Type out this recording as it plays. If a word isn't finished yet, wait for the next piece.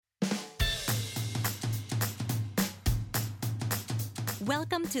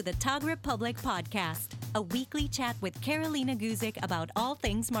Welcome to the Tog Republic podcast, a weekly chat with Carolina Guzik about all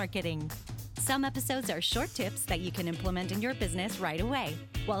things marketing. Some episodes are short tips that you can implement in your business right away,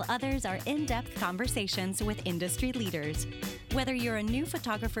 while others are in-depth conversations with industry leaders. Whether you're a new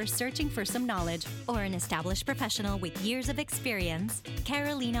photographer searching for some knowledge or an established professional with years of experience,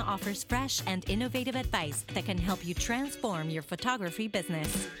 Carolina offers fresh and innovative advice that can help you transform your photography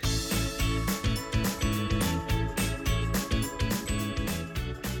business.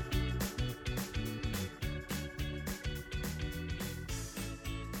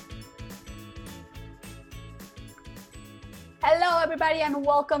 Hello, everybody, and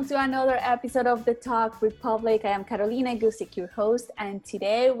welcome to another episode of the Tog Republic. I am Carolina Guzik, your host, and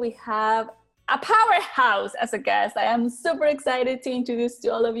today we have a powerhouse as a guest. I am super excited to introduce to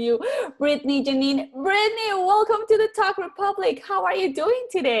all of you Brittany Janine. Brittany, welcome to the Tog Republic. How are you doing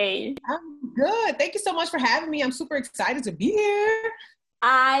today? I'm good. Thank you so much for having me. I'm super excited to be here.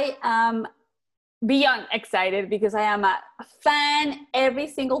 I am beyond excited because I am a fan. Every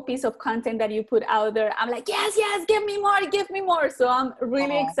single piece of content that you put out there, I'm like, yes, give me more. So I'm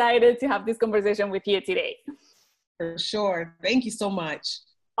really excited to have this conversation with you today. For sure. Thank you so much.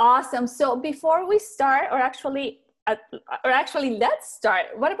 Awesome. So before we start, or actually let's start.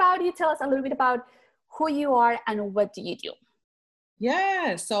 What about you tell us a little bit about who you are and what do you do?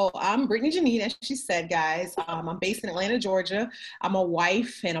 Yeah, so I'm Brittany Janine, as she said, guys. I'm based in Atlanta, Georgia. I'm a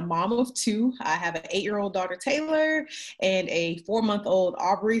wife and a mom of two. I have an 8-year-old daughter, Taylor, and a 4-month-old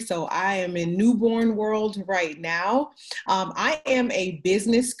Aubrey. So I am in newborn world right now. I am a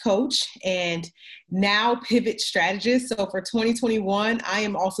business coach and now pivot strategist. So for 2021, I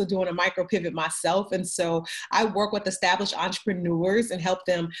am also doing a micro pivot myself. And so I work with established entrepreneurs and help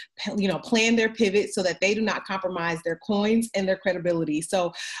them, plan their pivot so that they do not compromise their coins and their credibility.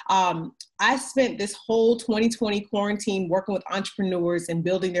 So I spent this whole 2020 quarantine working with entrepreneurs and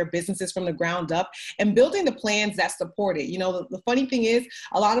building their businesses from the ground up and building the plans that support it. The funny thing is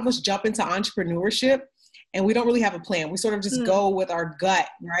a lot of us jump into entrepreneurship and we don't really have a plan. We sort of just go with our gut,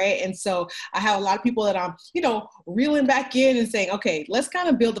 right? And so I have a lot of people that I'm, reeling back in and saying, okay, let's kind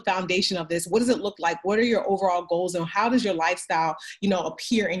of build the foundation of this. What does it look like? What are your overall goals? And how does your lifestyle,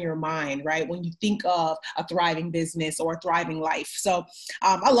 appear in your mind, right? When you think of a thriving business or a thriving life. So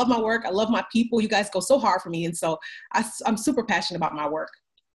I love my work. I love my people. You guys go so hard for me. And so I'm super passionate about my work.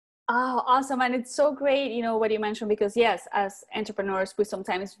 Oh, awesome. And it's so great, what you mentioned, because yes, as entrepreneurs, we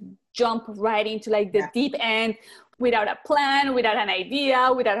sometimes jump right into the deep end without a plan, without an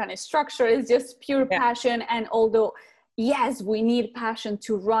idea, without any structure. It's just pure passion. And although, yes, we need passion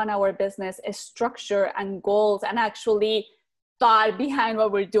to run our business, a structure and goals and actually thought behind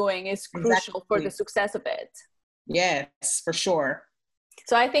what we're doing is crucial for the success of it. Yes, for sure.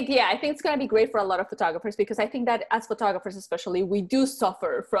 So I think it's going to be great for a lot of photographers, because I think that as photographers, especially, we do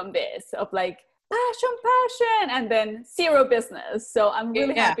suffer from this of passion, and then zero business. So I'm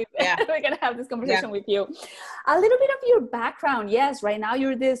really happy that we're going to have this conversation with you. A little bit of your background. Yes, right now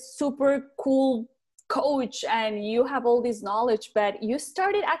you're this super cool coach and you have all this knowledge, but you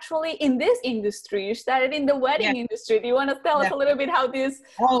started actually in this industry. You started in the wedding industry. Do you want to tell us a little bit how this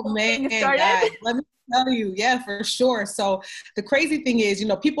thing started? God. Let me tell you, for sure. So the crazy thing is,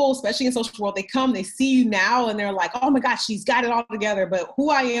 people, especially in social world, they see you now and they're like, oh my gosh, she's got it all together. But who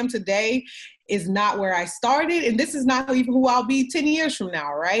I am today is not where I started. And this is not even who I'll be 10 years from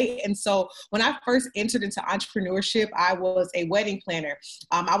now, right? And so when I first entered into entrepreneurship, I was a wedding planner.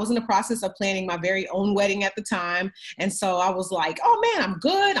 I was in the process of planning my very own wedding at the time. And so I was like, oh man, I'm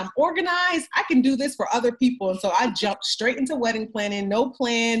good. I'm organized. I can do this for other people. And so I jumped straight into wedding planning, no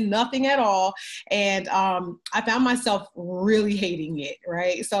plan, nothing at all. And I found myself really hating it,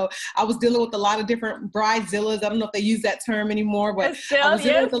 right? So I was dealing with a lot of different bridezillas. I don't know if they use that term anymore, but I was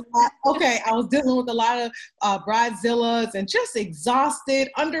dealing with a lot. I was dealing with a lot of bridezillas and just exhausted,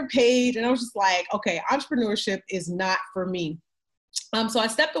 underpaid. And I was just like, okay, entrepreneurship is not for me. So I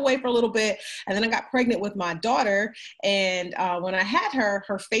stepped away for a little bit, and then I got pregnant with my daughter. And when I had her,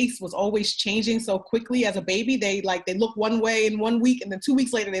 her face was always changing so quickly as a baby. They look one way in 1 week, and then 2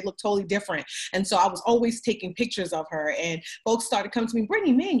 weeks later, they look totally different. And so I was always taking pictures of her, and folks started coming to me,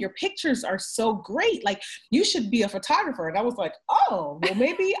 Brittany, man, your pictures are so great. You should be a photographer. And I was like, oh, well,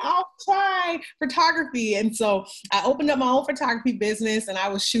 maybe I'll try photography. And so I opened up my own photography business, and I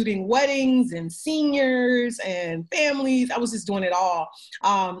was shooting weddings and seniors and families. I was just doing it all.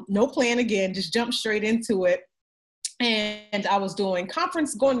 No plan again, just jumped straight into it. And I was going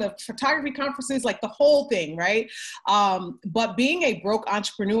going to photography conferences, like the whole thing, right? But being a broke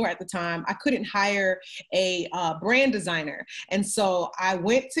entrepreneur at the time, I couldn't hire a brand designer. And so I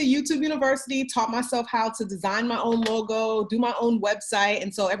went to YouTube University, taught myself how to design my own logo, do my own website.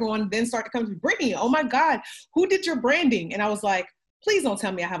 And so everyone then started to come to me, Brittany, oh my God, who did your branding? And I was like, please don't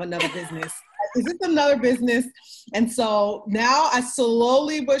tell me I have another business. Is this another business? And so now I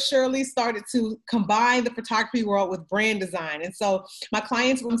slowly but surely started to combine the photography world with brand design. And so my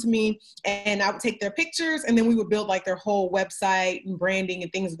clients would come to me and I would take their pictures and then we would build like their whole website and branding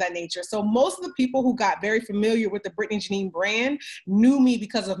and things of that nature. So most of the people who got very familiar with the Brittany Janine brand knew me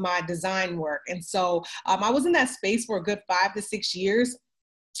because of my design work. And so I was in that space for a good 5 to 6 years.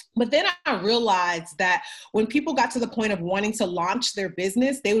 But then I realized that when people got to the point of wanting to launch their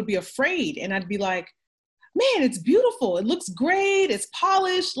business, they would be afraid. And I'd be like, man, it's beautiful. It looks great. It's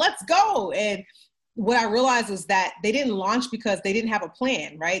polished. Let's go. And what I realized was that they didn't launch because they didn't have a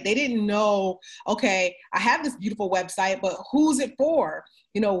plan, right? They didn't know, okay, I have this beautiful website, but who's it for?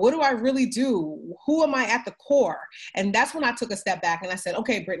 You know, what do I really do? Who am I at the core? And that's when I took a step back and I said,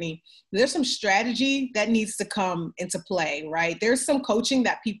 okay, Brittany, there's some strategy that needs to come into play, right? There's some coaching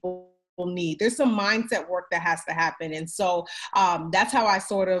that people need. There's some mindset work that has to happen. And so that's how I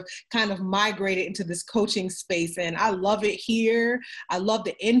sort of kind of migrated into this coaching space. And I love it here. I love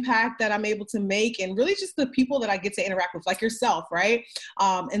the impact that I'm able to make and really just the people that I get to interact with, like yourself, right?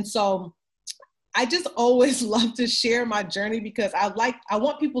 And so I just always love to share my journey because I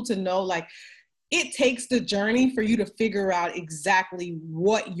want people to know, like, it takes the journey for you to figure out exactly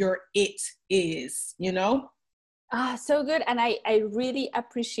what your it is, you know? So good. And I really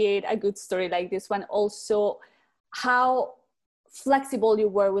appreciate a good story like this one. Also, how flexible you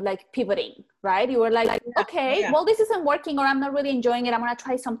were with like pivoting, right? You were like, okay, well, this isn't working or I'm not really enjoying it. I'm going to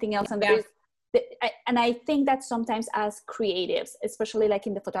try something else. And and I think that sometimes as creatives, especially like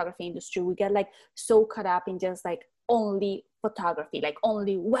in the photography industry, we get like so caught up in just like only photography, like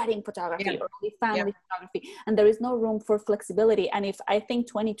only wedding photography or only family photography. And there is no room for flexibility. And if I think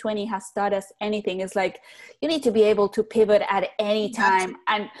 2020 has taught us anything, is like, you need to be able to pivot at any time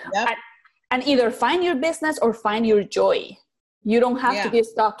and either find your business or find your joy. You don't have to be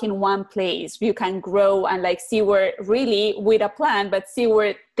stuck in one place. You can grow and like see where really with a plan, but see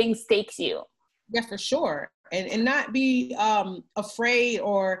where things takes you. Yeah, for sure. And not be afraid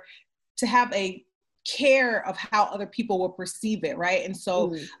or to have a care of how other will perceive it, right? And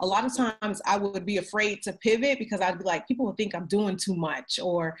so a lot of times I would be afraid to pivot because I'd be like, people would think I'm doing too much,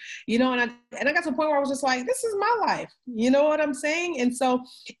 or, you know, and I got to a point where I was just like, this is my life, you know what I'm saying? And so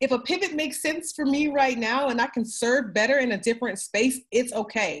if a pivot makes sense for me right now and I can serve better in a different space, it's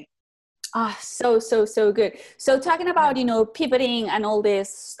okay. So good. So talking about, you know, pivoting and all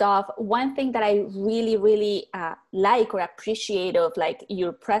this stuff, one thing that I really, really like or appreciate of like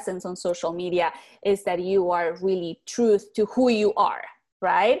your presence on social media is that you are really true to who you are,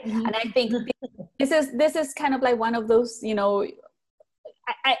 right? Mm-hmm. And I think this is kind of like one of those, you know,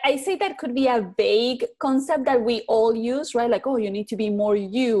 I say that could be a vague concept that we all use, right? Like, oh, you need to be more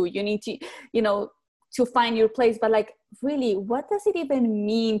you need to, you know, to find your place, but like, really, what does it even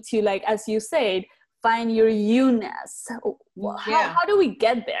mean to, like, as you said, find your you-ness? How do we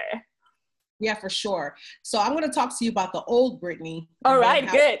get there? Yeah, for sure. So I'm going to talk to you about the old Brittany. All right,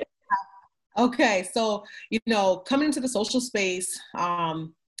 good. Okay, so, you know, coming into the social space,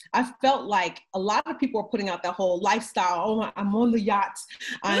 I felt like a lot of people are putting out that whole lifestyle. Oh, I'm on the yacht.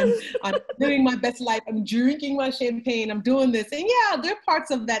 I'm living my best life. I'm drinking my champagne. I'm doing this. And yeah, there are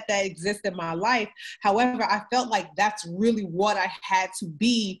parts of that exist in my life. However, I felt like that's really what I had to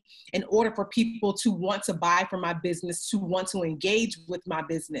be in order for people to want to buy from my business, to want to engage with my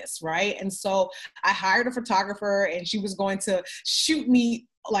business, right? And so I hired a photographer and she was going to shoot me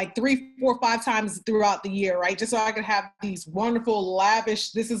like 3, 4, 5 times throughout the year, right? Just so I could have these wonderful, lavish,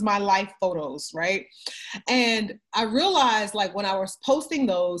 this is my life photos, right? And I realized, like, when I was posting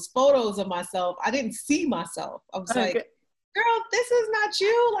those photos of myself, I didn't see myself. I was like, girl, this is not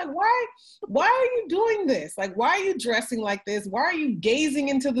you. Like, why are you doing this? Like, why are you dressing like this? Why are you gazing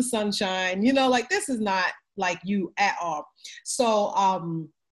into the sunshine? You know, like, this is not like you at all. So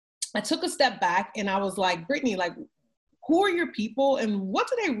I took a step back and I was like, Brittany, like, who are your people and what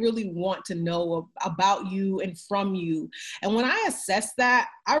do they really want to know about you and from you? And when I assessed that,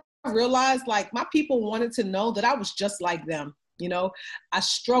 I realized, like, my people wanted to know that I was just like them. You know, I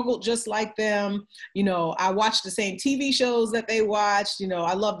struggled just like them. You know, I watched the same TV shows that they watched. You know,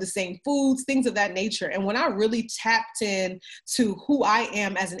 I love the same foods, things of that nature. And when I really tapped in to who I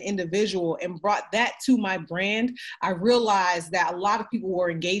am as an individual and brought that to my brand, I realized that a lot of people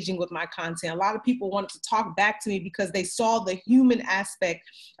were engaging with my content. A lot of people wanted to talk back to me because they saw the human aspect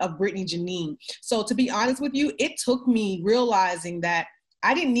of Brittany Janine. So to be honest with you, it took me realizing that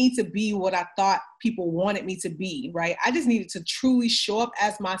I didn't need to be what I thought people wanted me to be, right? I just needed to truly show up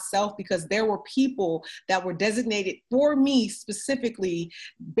as myself because there were people that were designated for me specifically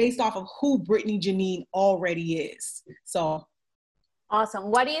based off of who Brittany Janine already is. So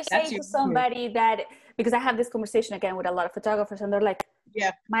awesome. What do you say to somebody that, because I have this conversation again with a lot of photographers and they're like,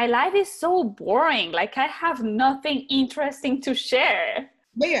 yeah, my life is so boring. Like I have nothing interesting to share.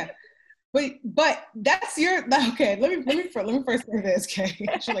 Yeah. But that's your, okay, let me first say this, okay?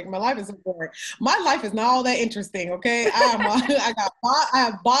 She's like, my life is so boring. My life is not all that interesting, okay? I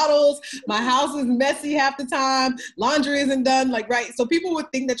have bottles, my house is messy half the time, laundry isn't done, like, right? So people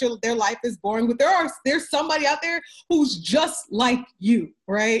would think that their life is boring, but there's somebody out there who's just like you,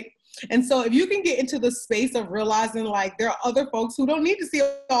 right? And so if you can get into the space of realizing like there are other folks who don't need to see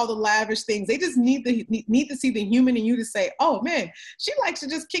all the lavish things, they just need to see the human in you to say, oh man, she likes to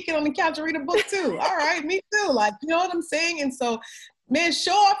just kick it on the couch and read a book too. All right, me too. Like, you know what I'm saying? And so, man,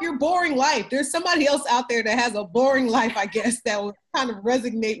 show off your boring life. There's somebody else out there that has a boring life, I guess, that will kind of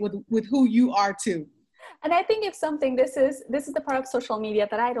resonate with who you are too. And I think if something, this is the part of social media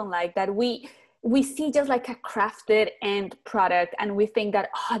that I don't like, that we see just like a crafted end product and we think that,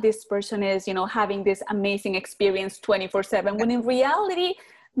 oh, this person is, you know, having this amazing experience 24/7, when in reality,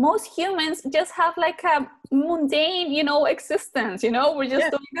 most humans just have like a mundane, you know, existence, you know, we're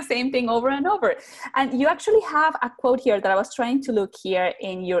just doing the same thing over and over. And you actually have a quote here that I was trying to look here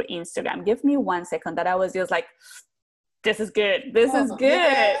in your Instagram. Give me 1 second, that I was just like, this is good. This is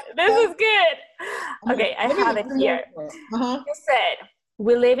good. This is good. Okay, I have it here. You said,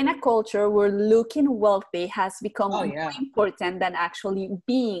 we live in a culture where looking wealthy has become more important than actually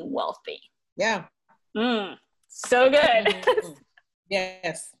being wealthy. Yeah. So good.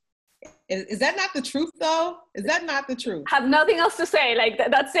 Yes. Is that not the truth though? Is that not the truth? Have nothing else to say. Like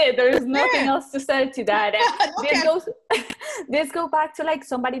that's it. There is nothing else to say to that. And this goes back to like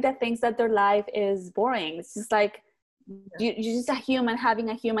somebody that thinks that their life is boring. It's just like, you're just a human having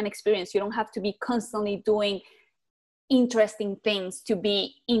a human experience. You don't have to be constantly doing interesting things to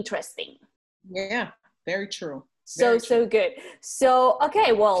be interesting. Yeah, very true. So good. So,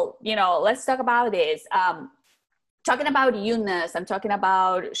 okay, well, you know, let's talk about this. Talking about you-ness, I'm talking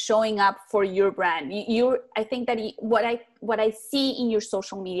about showing up for your brand. I think that what I see in your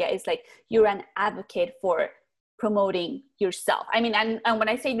social media is like, you're an advocate for promoting yourself. I mean, and when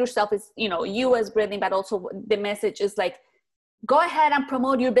I say yourself, is, you know, you as Brittany, but also the message is like, go ahead and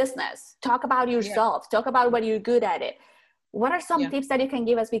promote your business. Talk about yourself. Talk about what you're good at it. What are some tips that you can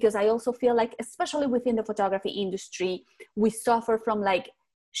give us? Because I also feel like, especially within the photography industry, we suffer from like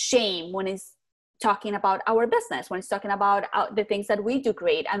shame when it's talking about our business, when it's talking about the things that we do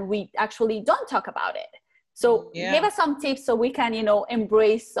great, and we actually don't talk about it. So give us some tips so we can, you know,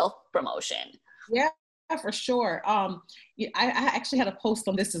 embrace self-promotion. Yeah. For sure. I actually had a post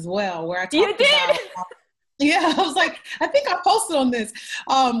on this as well where I talked about I was like, I think I posted on this.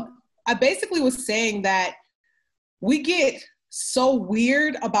 I basically was saying that we get so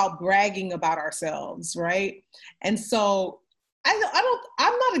weird about bragging about ourselves, right? And so I'm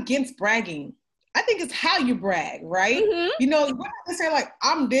not against bragging. I think it's how you brag, right? Mm-hmm. You know, you're not gonna say like,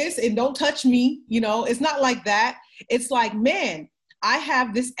 I'm this and don't touch me. You know, it's not like that. It's like, man, I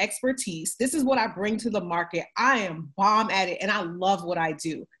have this expertise. This is what I bring to the market. I am bomb at it and I love what I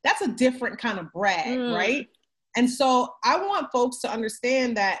do. That's a different kind of brag, right? And so I want folks to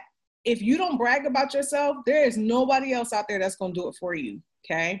understand that if you don't brag about yourself, there is nobody else out there that's going to do it for you.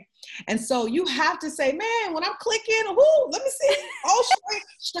 Okay. And so you have to say, man, when I'm clicking, let me see. Oh,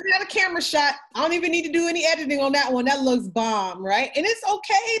 straight out a camera shot. I don't even need to do any editing on that one. That looks bomb. Right. And it's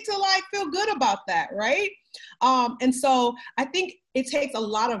okay to like feel good about that. Right. And so I think it takes a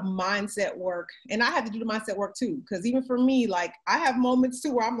lot of mindset work, and I had to do the mindset work too. Cause even for me, like I have moments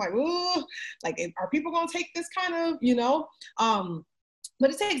too where I'm like, oh, like, are people going to take this kind of, you know, but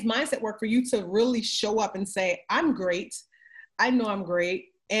it takes mindset work for you to really show up and say, I'm great. I know I'm great.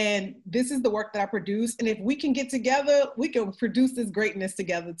 And this is the work that I produce. And if we can get together, we can produce this greatness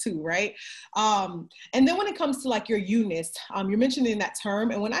together too, right? And then when it comes to like your you-ness, you're mentioning that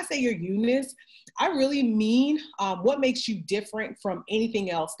term. And when I say your you-ness, I really mean what makes you different from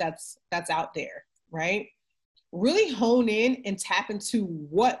anything else that's out there, right? Really hone in and tap into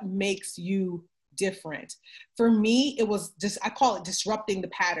what makes you different. For me, it was just, I call it disrupting the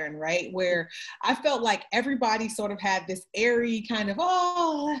pattern, right? Where I felt like everybody sort of had this airy kind of,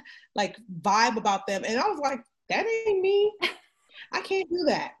 like vibe about them. And I was like, that ain't me. I can't do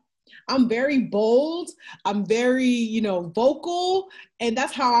that. I'm very bold. I'm very, vocal, and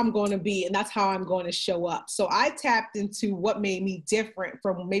that's how I'm going to be. And that's how I'm going to show up. So I tapped into what made me different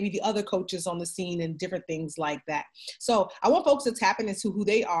from maybe the other coaches on the scene and different things like that. So I want folks to tap into who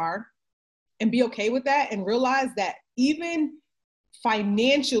they are and be okay with that, and realize that even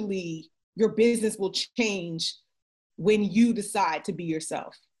financially, your business will change when you decide to be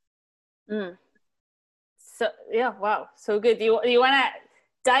yourself. So, yeah, wow. So good. Do you want to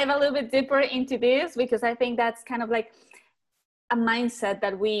dive a little bit deeper into this? Because I think that's kind of like a mindset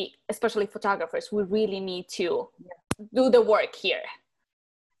that we, especially photographers, we really need to do the work here.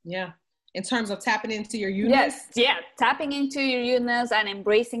 Yeah. In terms of tapping into your uniqueness. Yes. Yeah. Tapping into your uniqueness and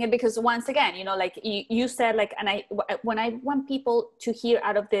embracing it. Because once again, like you said, like, and when I want people to hear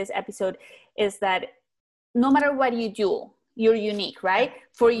out of this episode is that no matter what you do, you're unique, right?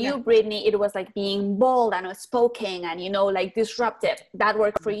 For you, Brittany, it was like being bold and outspoken and, like disruptive. That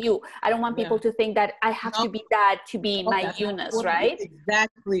worked for you. I don't want people to think that I have to be that to be my uniqueness, right?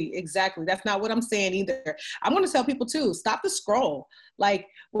 Exactly. That's not what I'm saying either. I'm going to tell people too, stop the scroll. Like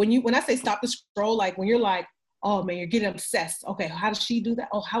when I say stop the scroll, like when you're like, oh man, you're getting obsessed. Okay, how does she do that?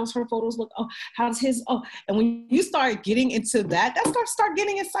 Oh, how does her photos look? Oh, how does his? Oh, and when you start getting into that, start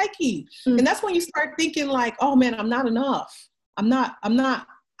getting in psyche. And that's when you start thinking like, oh man, I'm not enough. I'm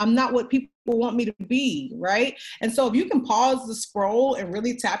not what people want me to be, right? And so if you can pause the scroll and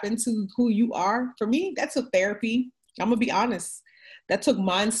really tap into who you are, for me, that took therapy. I'm gonna be honest. That took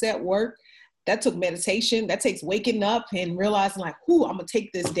mindset work. That took meditation. That takes waking up and realizing like, I'm gonna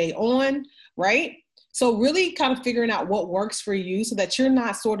take this day on, right? So really kind of figuring out what works for you so that you're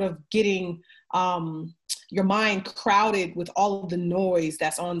not sort of getting your mind crowded with all of the noise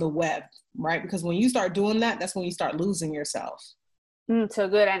that's on the web, right? Because when you start doing that, that's when you start losing yourself. So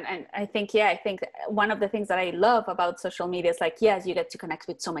good. And I think one of the things that I love about social media is like, yes, you get to connect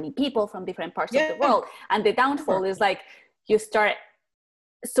with so many people from different parts of the world. And the downfall is like, you start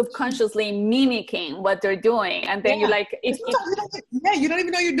subconsciously mimicking what they're doing. And then you're like, you don't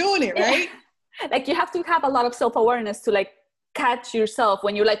even know you're doing it, right? Like you have to have a lot of self-awareness to like catch yourself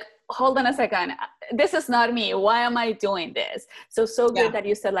when you're like, hold on a second, this is not me. Why am I doing this? So good that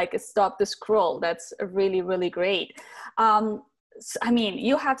you said like, stop the scroll. That's really, really great. I mean,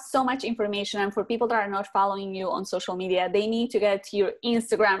 you have so much information, and for people that are not following you on social media, they need to get to your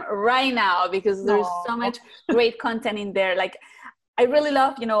Instagram right now because there's so much great content in there. Like, I really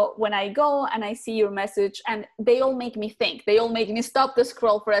love, when I go and I see your message and they all make me think, they all make me stop the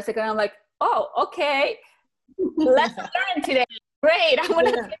scroll for a second. I'm like, oh, okay, let's learn today. Great. I'm going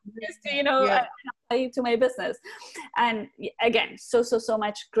to take this to, apply it to my business. And again, so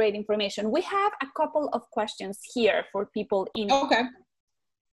much great information. We have a couple of questions here for people in. Okay.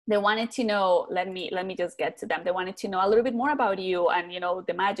 They wanted to know, let me just get to them. They wanted to know a little bit more about you and,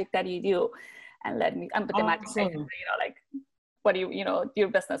 the magic that you do. And the magic, like what do your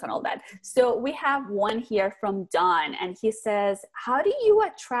business and all that. So we have one here from Don, and he says, how do you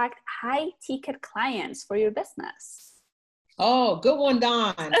attract high ticket clients for your business? Oh, good one,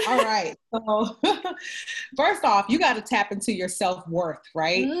 Don. All right. So first off, you got to tap into your self-worth,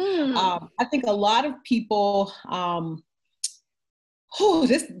 right? I think a lot of people,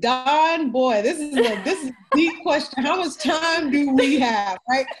 this Don, boy, this is a deep question. How much time do we have,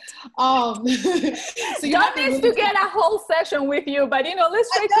 right? So Don needs to get a whole session with you, but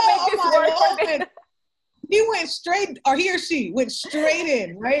let's try to make this work. He went straight, or he or she went straight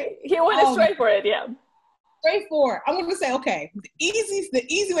in, right? He went straight for it, yeah. Straightforward. I'm going to say, okay, the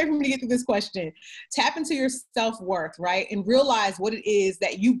easy way for me to get through this question, tap into your self-worth, right? And realize what it is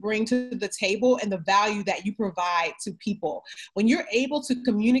that you bring to the table and the value that you provide to people. When you're able to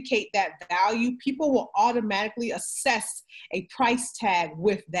communicate that value, people will automatically assess a price tag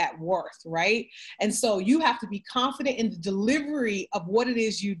with that worth, right? And so you have to be confident in the delivery of what it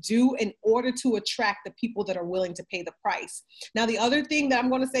is you do in order to attract the people that are willing to pay the price. Now, the other thing that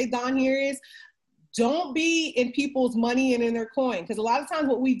I'm going to say, Don, here is, don't be in people's money and in their coin. Because a lot of times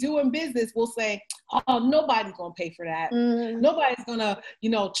what we do in business, we'll say, oh, nobody's going to pay for that. Nobody's going to,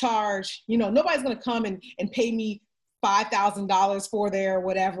 charge, nobody's going to come and pay me $5,000 for their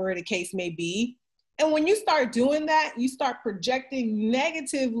whatever the case may be. And when you start doing that, you start projecting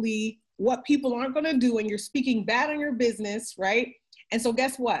negatively what people aren't going to do, and you're speaking bad on your business, right? And so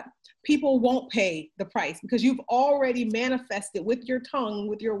guess what? People won't pay the price because you've already manifested with your tongue,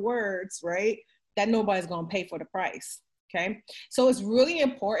 with your words, right? That nobody's going to pay for the price. Okay. So it's really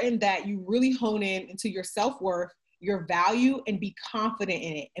important that you really hone in into your self-worth, your value, and be confident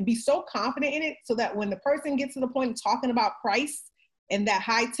in it, and be so confident in it so that when the person gets to the point of talking about price and that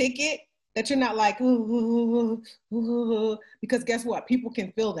high ticket, that you're not like, ooh, ooh, ooh, because guess what? People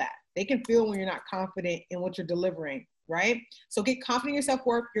can feel that. They can feel when you're not confident in what you're delivering, right? So get confident in your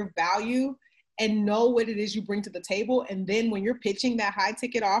self-worth, your value, and know what it is you bring to the table. And then when you're pitching that high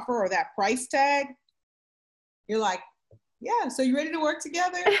ticket offer or that price tag, you're like, yeah, so you ready to work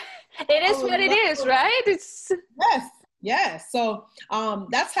together? It is what it is, right? It's Yes. So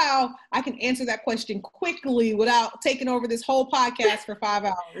that's how I can answer that question quickly without taking over this whole podcast for 5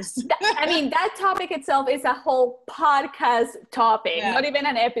 hours. I mean, that topic itself is a whole podcast topic, not even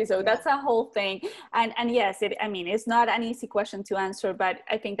an episode. That's a whole thing. And yes, it's not an easy question to answer, but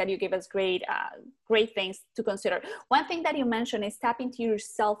I think that you give us great things to consider. One thing that you mentioned is tap into your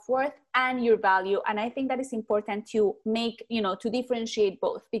self-worth and your value. And I think that is important to make, to differentiate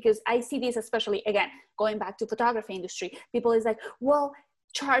both, because I see this, especially, again, going back to photography industry, people is like, well,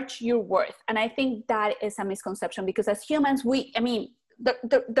 charge your worth. And I think that is a misconception, because as humans,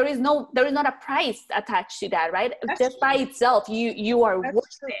 there is not a price attached to that, right? That's just true. By itself, you are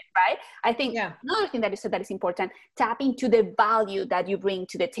worth it, right? I think another thing that you said that is important, tap into the value that you bring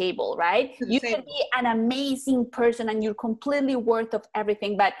to the table, right? You can be an amazing person and you're completely worth of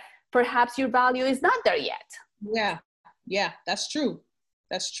everything, but perhaps your value is not there yet. Yeah, that's true.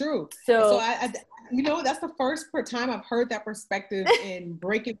 So I that's the first time I've heard that perspective in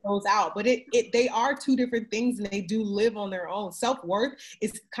breaking those out. But they are two different things, and they do live on their own. Self-worth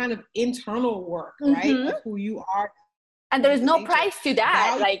is kind of internal work, right? Of who you are. And there is no price to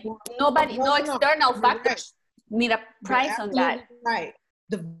that. Like no external factors need a price on that. Right.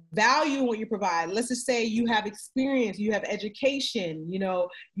 The value what you provide. Let's just say you have experience, you have education,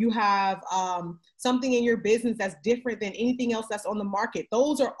 you have something in your business that's different than anything else that's on the market.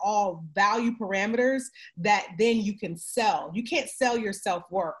 Those are all value parameters that then you can sell. You can't sell your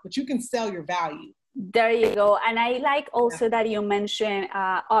self-worth, but you can sell your value. There you go. And I like also that you mentioned,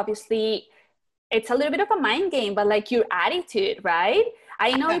 obviously, it's a little bit of a mind game, but like your attitude, right?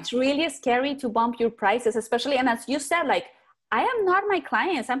 I know it's really scary to bump your prices, especially, and as you said, like, I am not my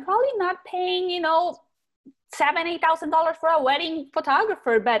clients. I'm probably not paying, $7,000-$8,000 for a wedding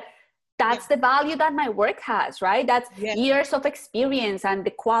photographer, but that's the value that my work has, right? That's years of experience and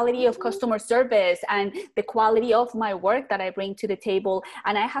the quality of customer service and the quality of my work that I bring to the table.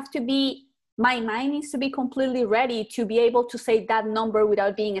 And my mind needs to be completely ready to be able to say that number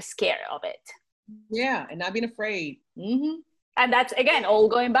without being scared of it. Yeah, and not being afraid. Mm-hmm. And that's, again, all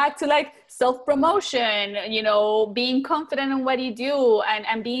going back to like self-promotion, being confident in what you do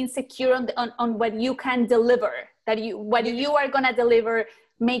and being secure on what you can deliver, what you are going to deliver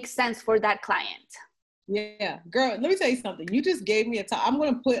makes sense for that client. Yeah. Girl, let me tell you something. You just gave me I'm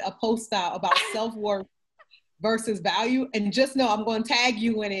going to put a post out about self-worth versus value. And just know I'm going to tag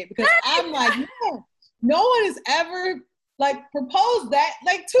you in it, because I'm like, no one has ever like proposed that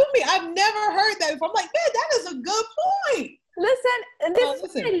like to me. I've never heard that before. I'm like, man, that is a good point. Listen,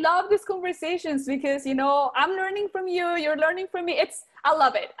 I love these conversations because, I'm learning from you, you're learning from me. I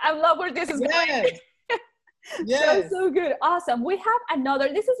love it. I love where this is going. Yes. So good. Awesome. We have another,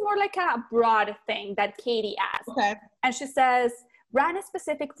 this is more like a broad thing that Katie asked. Okay. And she says, brand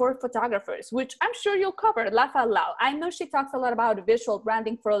specific for photographers, which I'm sure you'll cover. Laugh out loud. I know she talks a lot about visual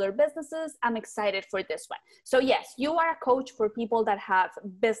branding for other businesses. I'm excited for this one. So yes, you are a coach for people that have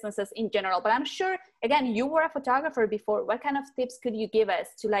businesses in general, but I'm sure, again, you were a photographer before. What kind of tips could you give us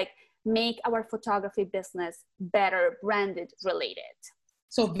to like make our photography business better branded related?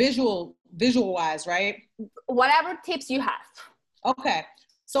 So visual wise, right? Whatever tips you have. Okay.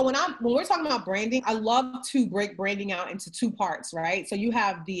 So when we're talking about branding, I love to break branding out into two parts, right? So you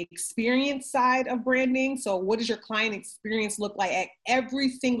have the experience side of branding. So what does your client experience look like at every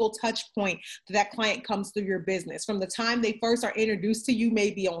single touch point that client comes through your business? From the time they first are introduced to you,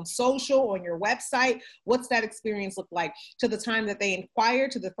 maybe on social, on your website, what's that experience look like? To the time that they inquire,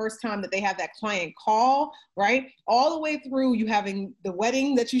 to the first time that they have that client call, right? All the way through you having the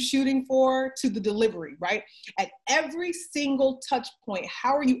wedding that you're shooting for to the delivery, right? At every single touch point,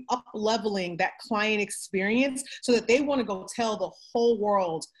 how are you up leveling that client experience so that they want to go tell the whole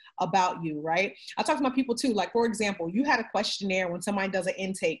world about you, right? I talk to my people too. Like, for example, you had a questionnaire when somebody does an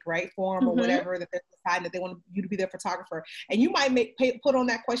intake, right, form or whatever, that they're deciding that they want you to be their photographer. And you might put on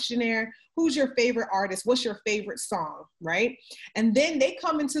that questionnaire, who's your favorite artist? What's your favorite song, right? And then they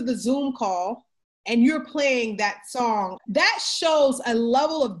come into the Zoom call and you're playing that song, that shows a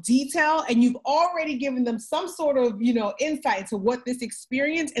level of detail, and you've already given them some sort of, insight into what this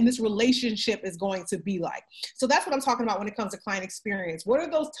experience and this relationship is going to be like. So that's what I'm talking about when it comes to client experience. What are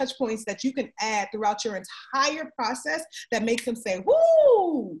those touch points that you can add throughout your entire process that makes them say,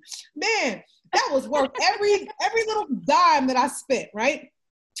 whoo, man, that was worth every little dime that I spent, right?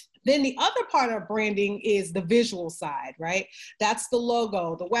 Then the other part of branding is the visual side, right? That's the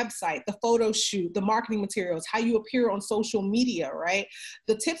logo, the website, the photo shoot, the marketing materials, how you appear on social media, right?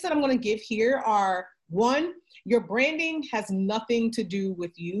 The tips that I'm going to give here are, one, your branding has nothing to do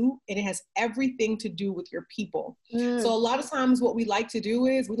with you, and it has everything to do with your people. So a lot of times what we like to do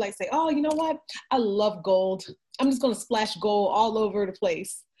is we like to say, oh, you know what? I love gold. I'm just going to splash gold all over the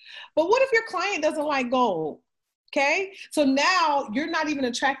place. But what if your client doesn't like gold? Okay, so now you're not even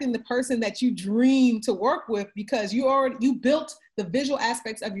attracting the person that you dream to work with, because you built the visual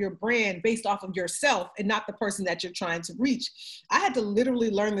aspects of your brand based off of yourself and not the person that you're trying to reach. I had to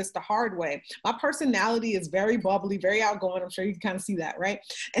literally learn this the hard way. My personality is very bubbly, very outgoing. I'm sure you can kind of see that, right?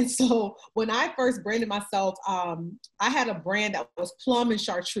 And so when I first branded myself, I had a brand that was plum and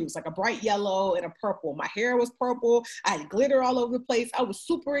chartreuse, like a bright yellow and a purple. My hair was purple. I had glitter all over the place. I was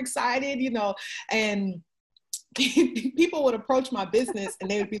super excited, and people would approach my business and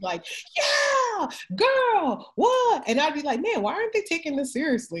they would be like, yeah, girl, what? And I'd be like, man, why aren't they taking this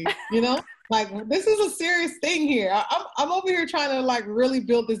seriously? Like, this is a serious thing here. I'm over here trying to like really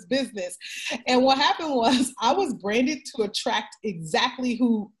build this business. And what happened was I was branded to attract exactly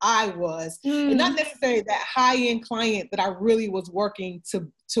who I was, and not necessarily that high-end client that I really was working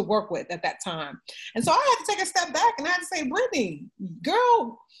to work with at that time. And so I had to take a step back and I had to say, Brittany,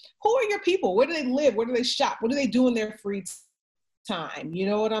 girl, who are your people? Where do they live? Where do they shop? What do they do in their free time? You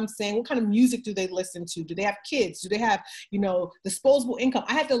know what I'm saying? What kind of music do they listen to? Do they have kids? Do they have, disposable income?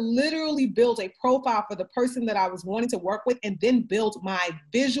 I had to literally build a profile for the person that I was wanting to work with, and then build my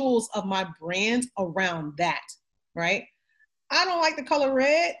visuals of my brand around that, right? I don't like the color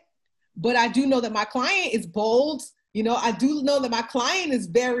red, but I do know that my client is bold. I do know that my client is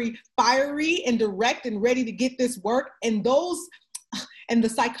very fiery and direct and ready to get this work. And the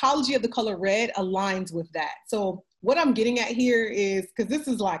psychology of the color red aligns with that. So what I'm getting at here is, because this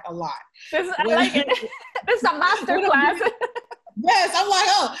is like a lot. I like it. This is a master class. Yes, I'm like,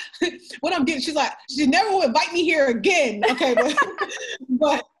 oh, what I'm getting, she's like, she never will invite me here again. Okay,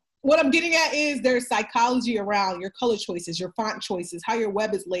 but what I'm getting at is there's psychology around your color choices, your font choices, how your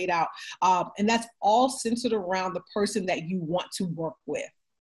web is laid out. And that's all centered around the person that you want to work with.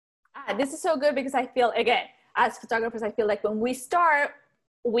 This is so good, because I feel, again, as photographers, I feel like when we start,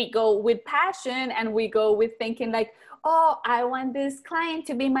 we go with passion and we go with thinking like, oh, I want this client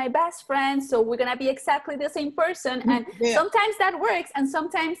to be my best friend, so we're gonna be exactly the same person. And sometimes that works, and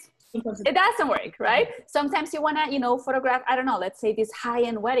sometimes it doesn't work, right? Sometimes you wanna, photograph, I don't know, let's say these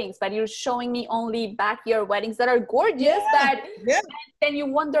high-end weddings, but you're showing me only backyard weddings that are gorgeous, but then you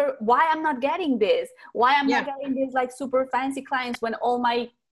wonder why I'm not getting this, why I'm not getting these like super fancy clients when all my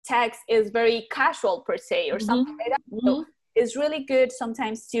text is very casual per se, or something like that. So it's really good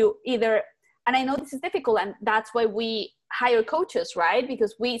sometimes to either, and I know this is difficult, and that's why we hire coaches, right?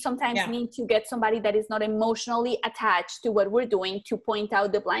 Because we sometimes need to get somebody that is not emotionally attached to what we're doing, to point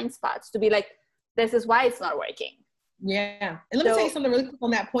out the blind spots, to be like, this is why it's not working. Yeah. And let me tell you something really quick on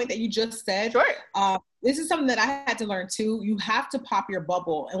that point that you just said. Sure. This is something that I had to learn too. You have to pop your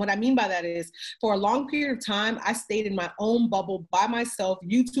bubble. And what I mean by that is, for a long period of time, I stayed in my own bubble by myself,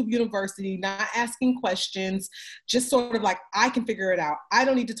 YouTube University, not asking questions, just sort of like, I can figure it out. I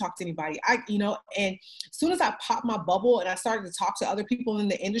don't need to talk to anybody. And as soon as I popped my bubble and I started to talk to other people in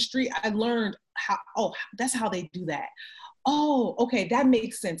the industry, I learned that's how they do that. Oh, okay, that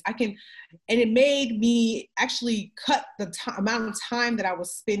makes sense. And it made me actually cut the amount of time that I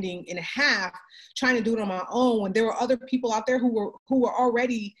was spending in half trying to do it on my own, when there were other people out there who were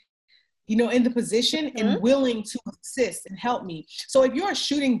already, in the position and willing to assist and help me. So if you're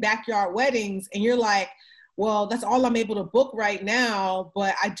shooting backyard weddings and you're like, well, that's all I'm able to book right now,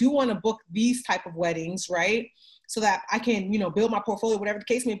 but I do want to book these type of weddings, right? So that I can, build my portfolio, whatever the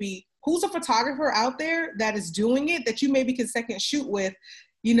case may be. Who's a photographer out there that is doing it that you maybe can second shoot with,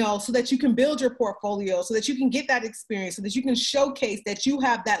 so that you can build your portfolio, so that you can get that experience, so that you can showcase that you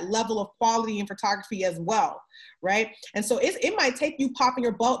have that level of quality in photography as well, right? And so it might take you popping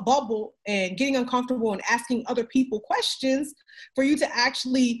your bubble and getting uncomfortable and asking other people questions for you to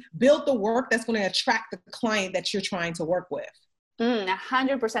actually build the work that's going to attract the client that you're trying to work with.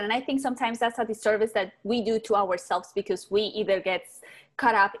 100%. And I think sometimes that's a disservice that we do to ourselves, because we either get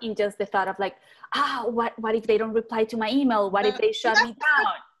caught up in just the thought of like, what if they don't reply to my email? What if they shut me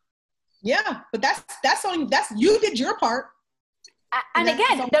down? Yeah, but that's you did your part. And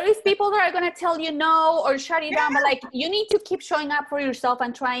again, there is people that are going to tell you no or shut you down, but like you need to keep showing up for yourself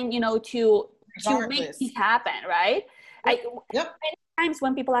and trying, to make this happen, right? Yep. Many times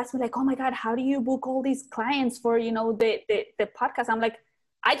when people ask me like, oh my God, how do you book all these clients for, the podcast? I'm like,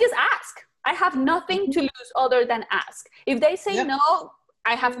 I just ask. I have nothing to lose other than ask. If they say no,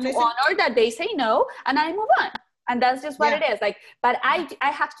 I have to honor that they say no and I move on. And that's just what it is. Like, but I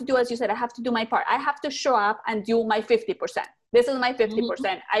have to do, as you said, I have to do my part. I have to show up and do my 50%. This is my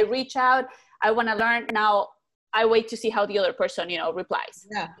 50%. I reach out. I want to learn. Now I wait to see how the other person, replies.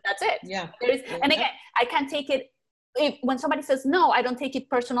 Yeah. That's it. Yeah. And again, I can't take it. When somebody says no, I don't take it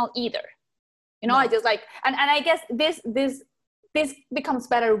personal either. No. I just like, and I guess this becomes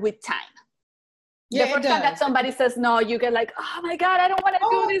better with time. Yeah, the first time that somebody says no, you get like, oh my God, I don't want to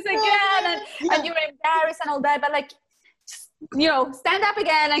do this again. And you're embarrassed and all that. But like, stand up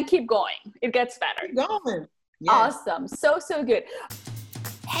again and keep going. It gets better. Keep going. Yes. Awesome. So good.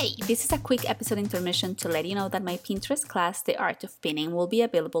 Hey, this is a quick episode intermission to let you know that my Pinterest class, The Art of Pinning, will be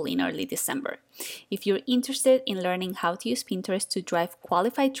available in early December. If you're interested in learning how to use Pinterest to drive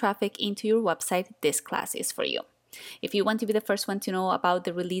qualified traffic into your website, this class is for you. If you want to be the first one to know about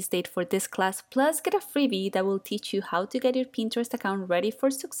the release date for this class, plus get a freebie that will teach you how to get your Pinterest account ready for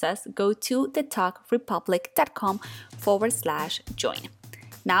success, go to thetalkrepublic.com/join.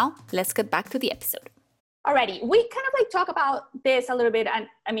 Now, let's get back to the episode. Alrighty, we kind of like talk about this a little bit, and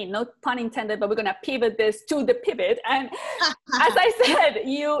I mean, no pun intended, but we're gonna pivot this to the pivot. And as I said,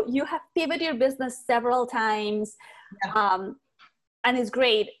 you have pivoted your business several times, and it's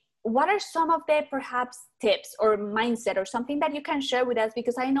great. What are some of the perhaps tips or mindset or something that you can share with us?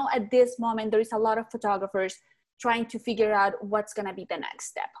 Because I know at this moment there is a lot of photographers trying to figure out what's gonna be the next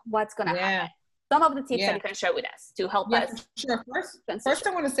step, what's gonna happen. Some of the tips that you can share with us to help us. Sure. First,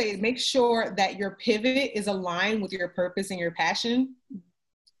 I want to say, make sure that your pivot is aligned with your purpose and your passion.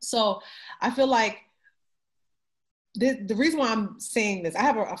 So I feel like the reason why I'm saying this, I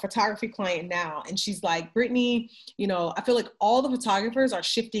have a photography client now, and she's like, Brittany, I feel like all the photographers are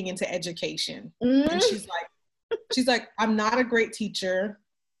shifting into education. And she's like, I'm not a great teacher,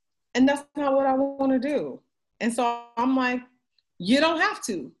 and that's not what I want to do. And so I'm like, you don't have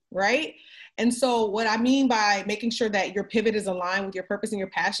to, right? And so what I mean by making sure that your pivot is aligned with your purpose and your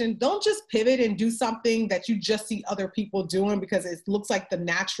passion, don't just pivot and do something that you just see other people doing because it looks like the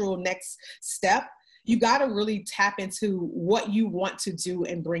natural next step. You got to really tap into what you want to do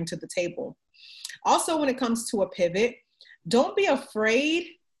and bring to the table. Also, when it comes to a pivot, don't be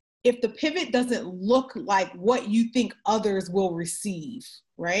afraid if the pivot doesn't look like what you think others will receive,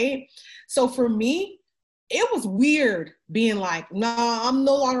 right? So for me, it was weird being like, nah, I'm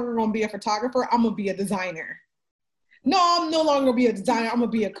no longer going to be a photographer. I'm going to be a designer. No, I'm no longer going to be a designer. I'm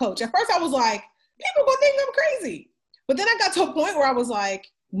going to be a coach. At first I was like, people going to think I'm crazy. But then I got to a point where I was like,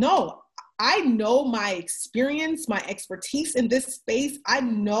 no, I know my experience, my expertise in this space. I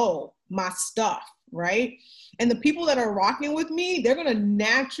know my stuff, right? And the people that are rocking with me, they're going to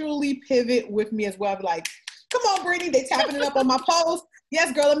naturally pivot with me as well. I'll be like, come on, Brittany. They tapping it up on my post.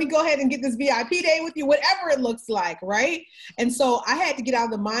 Yes, girl, let me go ahead and get this VIP day with you, whatever it looks like, right? And so I had to get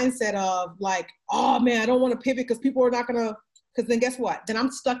out of the mindset of like, oh man, I don't want to pivot because people are not going to, because then guess what? Then I'm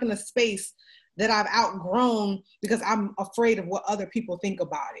stuck in a space that I've outgrown because I'm afraid of what other people think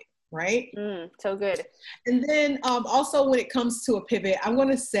about it, right? So good. And then also when it comes to a pivot, I'm going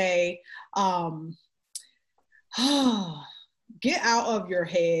to say, get out of your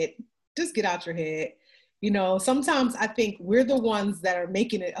head. Just get out your head. Sometimes I think we're the ones that are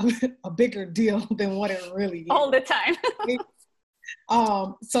making it a bigger deal than what it really is. All the time.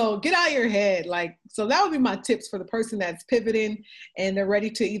 So get out of your head. So that would be my tips for the person that's pivoting and they're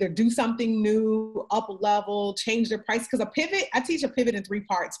ready to either do something new, up a level, change their price. Because I teach a pivot in 3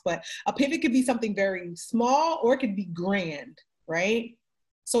 parts, but a pivot could be something very small or it could be grand, right?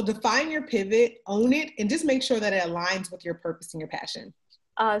 So define your pivot, own it, and just make sure that it aligns with your purpose and your passion.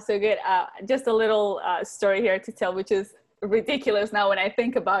 So good. Just a little story here to tell, which is ridiculous now when I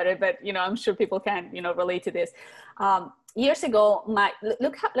think about it, but I'm sure people can relate to this. Years ago,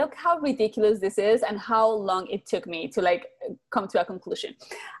 look how ridiculous this is and how long it took me to come to a conclusion.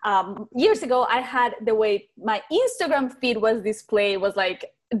 Years ago, I had the way my Instagram feed was displayed was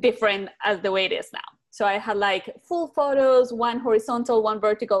different as the way it is now. So I had full photos, 1 horizontal, 1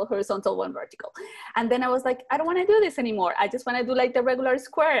 vertical, horizontal, 1 vertical. And then I was like, I don't want to do this anymore. I just want to do the regular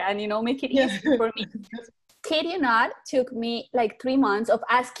square and, make it easy for me. Kid you not, took me 3 months of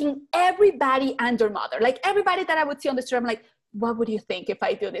asking everybody and their mother, everybody that I would see on the street. I'm like, what would you think if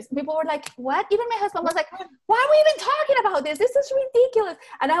I do this? People were like, what? Even my husband was like, why are we even talking about this? This is ridiculous.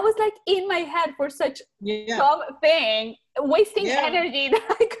 And I was like in my head for such dumb thing, wasting energy that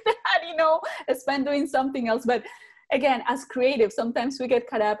I could have, you know, spent doing something else. But again, as creatives, sometimes we get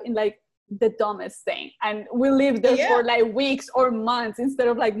caught up in like the dumbest thing, and we live there for like weeks or months instead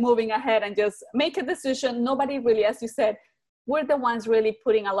of like moving ahead and just make a decision. Nobody really, as you said, we're the ones really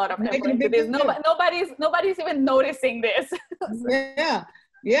putting a lot of effort into this. Nobody's even noticing this.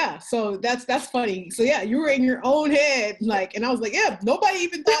 Yeah. So that's funny. So yeah, you were in your own head, like, and I was like, yeah, nobody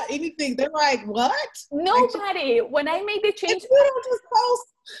even thought anything. They're like, what? Nobody. When I made the change, just post.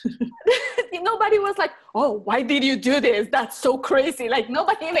 Nobody was like, oh, why did you do this? That's so crazy. Like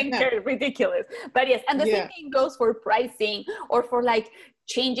nobody even cared. Ridiculous. But yes, and the same thing goes for pricing or for like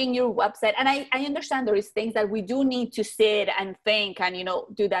changing your website. And I understand there is things that we do need to sit and think and, you know,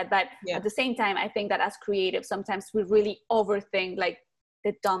 do that. But at the same time, I think that as creatives, sometimes we really overthink like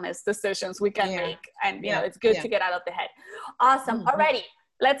the dumbest decisions we can make. And, you know, it's good to get out of the head. Awesome. Alrighty.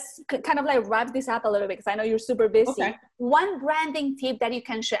 Let's kind of like wrap this up a little bit because I know you're super busy. Okay. One branding tip that you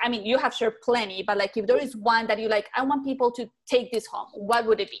can share. I mean, you have shared plenty, but like if there is one that you like, I want people to take this home, what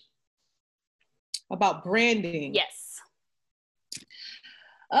would it be? About branding? Yes.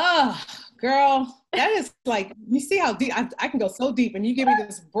 Oh, girl, that is like, you see how deep, I can go so deep and you give me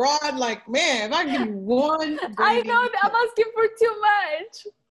this broad, like, man, if I can give you one. I know that I'm asking for too much.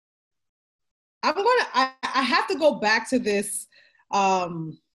 I have to go back to this. I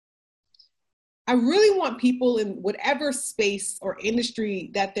really want people in whatever space or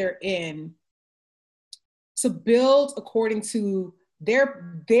industry that they're in to build according to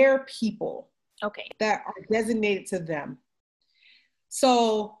their people. Okay. That are designated to them.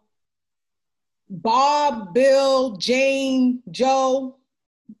 So Bob, Bill, Jane, Joe,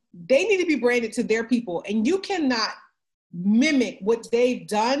 they need to be branded to their people. And you cannot mimic what they've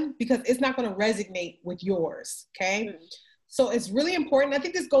done because it's not going to resonate with yours. Okay. Mm-hmm. So it's really important. I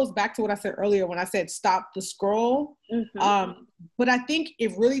think this goes back to what I said earlier when I said stop the scroll. Mm-hmm. But I think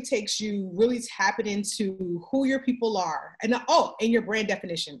it really takes you really tapping into who your people are. And and your brand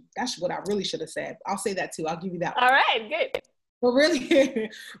definition. That's what I really should have said. I'll say that too. I'll give you that one. All right, good. But really,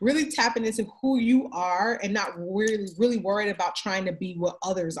 really tapping into who you are and not really worried about trying to be what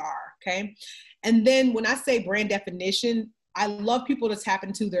others are, okay? And then when I say brand definition, I love people to tap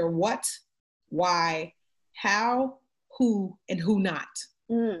into their what, why, how, who, and who not,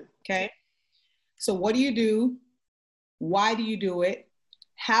 okay? So what do you do? Why do you do it?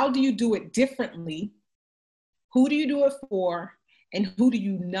 How do you do it differently? Who do you do it for? And who do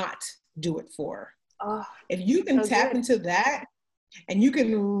you not do it for? Oh, if you can tap into that and you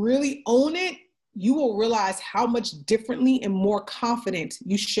can really own it, you will realize how much differently and more confident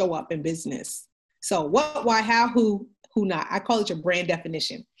you show up in business. So what, why, how, who not? I call it your brand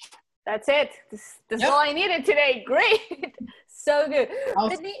definition. That's it. That's all I needed today. Great. So good. Awesome.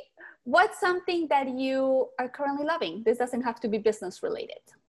 Brittany, what's something that you are currently loving? This doesn't have to be business related.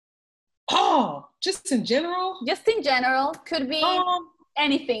 Oh, just in general? Just in general. Could be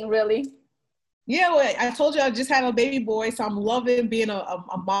anything really. Yeah, well, I told you I just had a baby boy, so I'm loving being a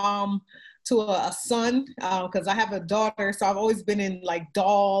mom to a son because I have a daughter, so I've always been in like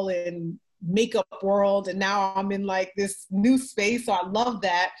doll and makeup world, and now I'm in like this new space, so I love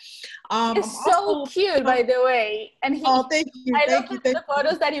that. It's so cute, by the way. And thank you. I love the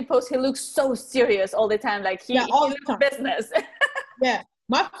photos that you post. He looks so serious all the time, like he's in business. Yeah.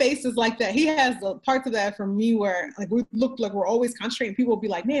 My face is like that. He has the parts of that from me where like we look like we're always concentrating. People will be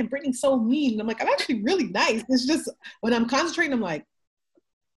like, man, Brittany's so mean. And I'm like, I'm actually really nice. It's just when I'm concentrating, I'm like,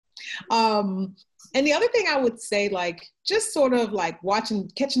 and the other thing I would say, like, just sort of like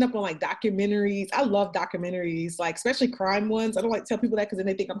catching up on like documentaries. I love documentaries, like especially crime ones. I don't like to tell people that because then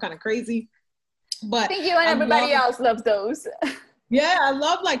they think I'm kind of crazy. But I think you and everybody else loves those. Yeah, I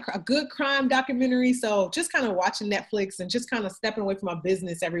love like a good crime documentary. So just kind of watching Netflix and just kind of stepping away from my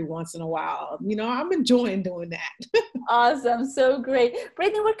business every once in a while. You know, I'm enjoying doing that. Awesome. So great.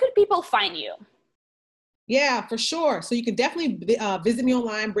 Brittany, where could people find you? Yeah, for sure. So you can definitely visit me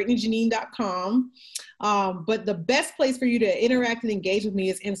online, BrittanyJanine.com. But the best place for you to interact and engage with me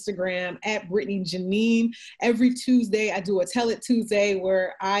is Instagram at Brittany Janine. Every Tuesday, I do a Tell It Tuesday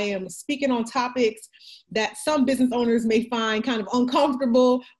where I am speaking on topics that some business owners may find kind of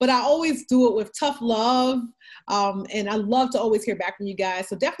uncomfortable, but I always do it with tough love. And I love to always hear back from you guys.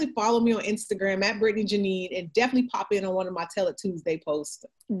 So definitely follow me on Instagram at Brittany Janine and definitely pop in on one of my Tell It Tuesday posts.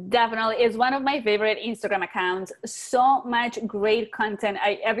 Definitely. It's one of my favorite Instagram accounts. So much great content.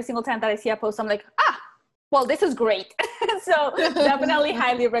 Every single time that I see a post, I'm like, Well, this is great. So definitely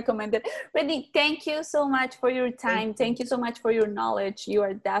highly recommended. Brittany, thank you so much for your time. Thank you so much for your knowledge. You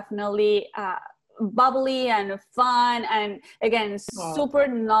are definitely bubbly and fun, and again, super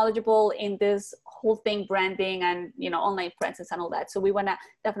knowledgeable in this whole thing, branding and, you know, online presence and all that. So we want to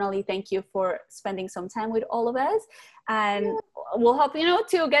definitely thank you for spending some time with all of us, and we'll hope, you know,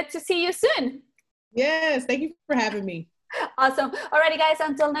 to get to see you soon. Yes. Thank you for having me. Awesome. Alrighty, guys,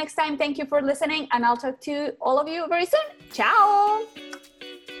 until next time, thank you for listening, and I'll talk to all of you very soon. Ciao.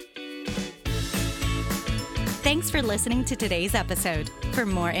 Thanks for listening to today's episode. For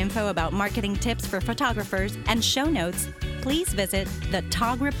more info about marketing tips for photographers and show notes, please visit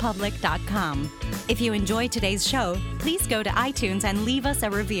thetogrepublic.com. If you enjoyed today's show, please go to iTunes and leave us a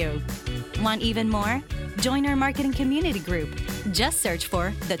review. Want even more? Join our marketing community group. Just search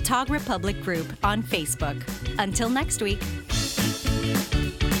for the Tog Republic Group on Facebook. Until next week.